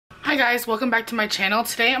Hi guys, welcome back to my channel.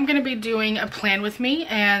 Today I'm going to be doing a plan with me,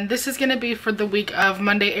 and this is going to be for the week of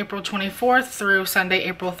Monday, April 24th through Sunday,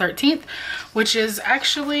 April 13th, which is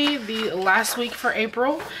actually the last week for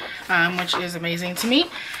April, which is amazing to me.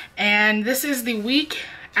 And this is the week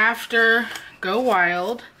after Go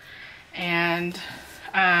Wild, and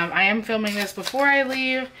I am filming this before I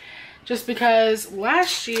leave just because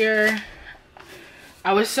last year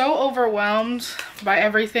I was so overwhelmed by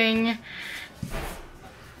everything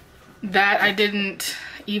that I didn't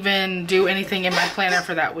even do anything in my planner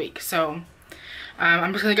for that week. So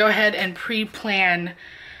I'm just gonna go ahead and pre-plan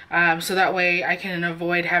so that way I can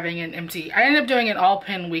avoid having an empty. I ended up doing an all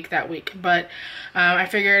pin week that week, but I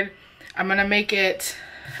figured I'm gonna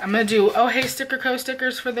do Oh Hey Sticker Co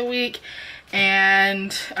stickers for the week, and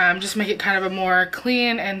just make it kind of a more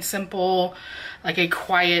clean and simple, like a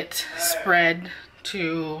quiet spread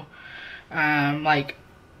to like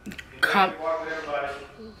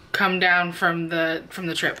come down from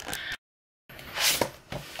the trip.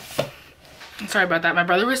 I'm sorry about that. My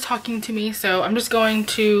brother was talking to me, so I'm just going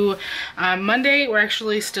to Monday. We're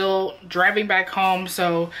actually still driving back home,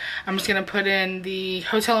 so I'm just gonna put in the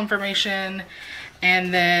hotel information,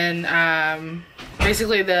 and then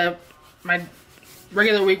basically my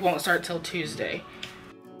regular week won't start till Tuesday.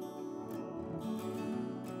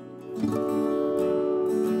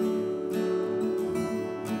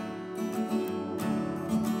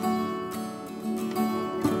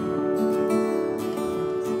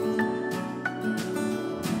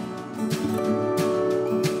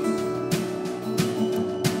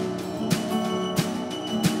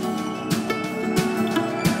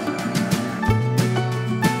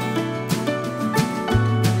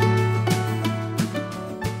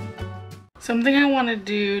 Something I want to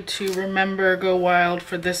do to remember Go Wild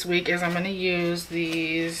for this week is I'm going to use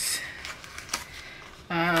these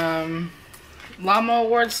Llama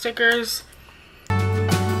Award stickers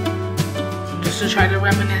just to try to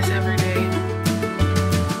reminisce every day.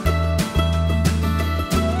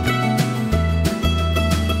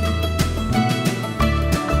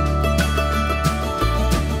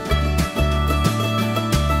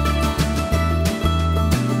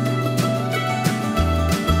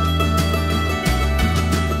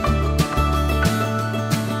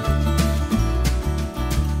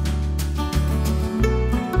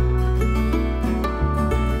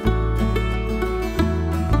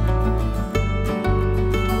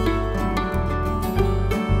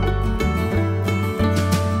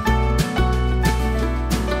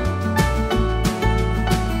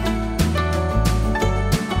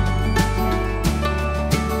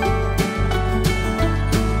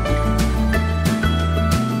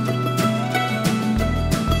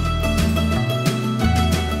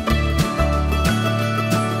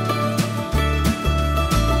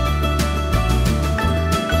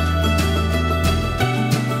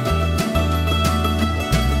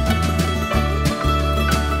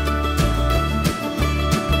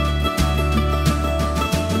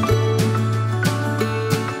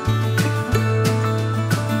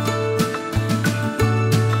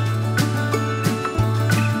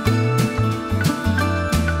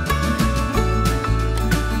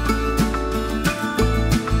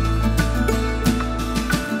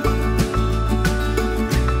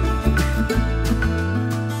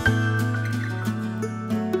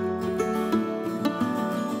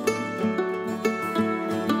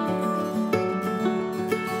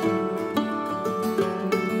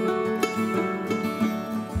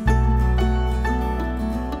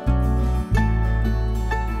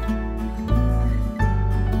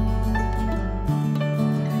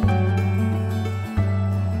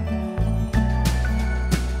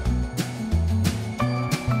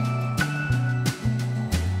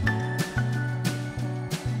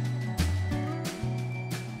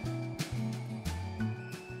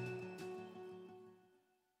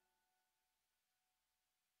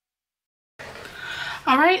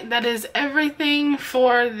 Alright, that is everything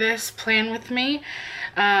for this plan with me.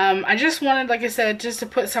 I just wanted, like I said, just to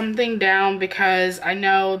put something down because I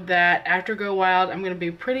know that after Go Wild I'm going to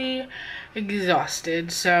be pretty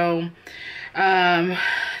exhausted. So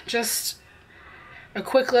just a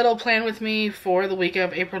quick little plan with me for the week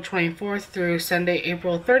of April 24th through Sunday,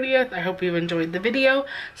 April 30th. I hope you've enjoyed the video.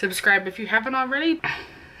 Subscribe if you haven't already.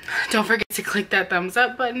 Don't forget to click that thumbs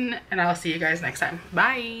up button, and I'll see you guys next time.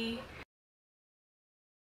 Bye!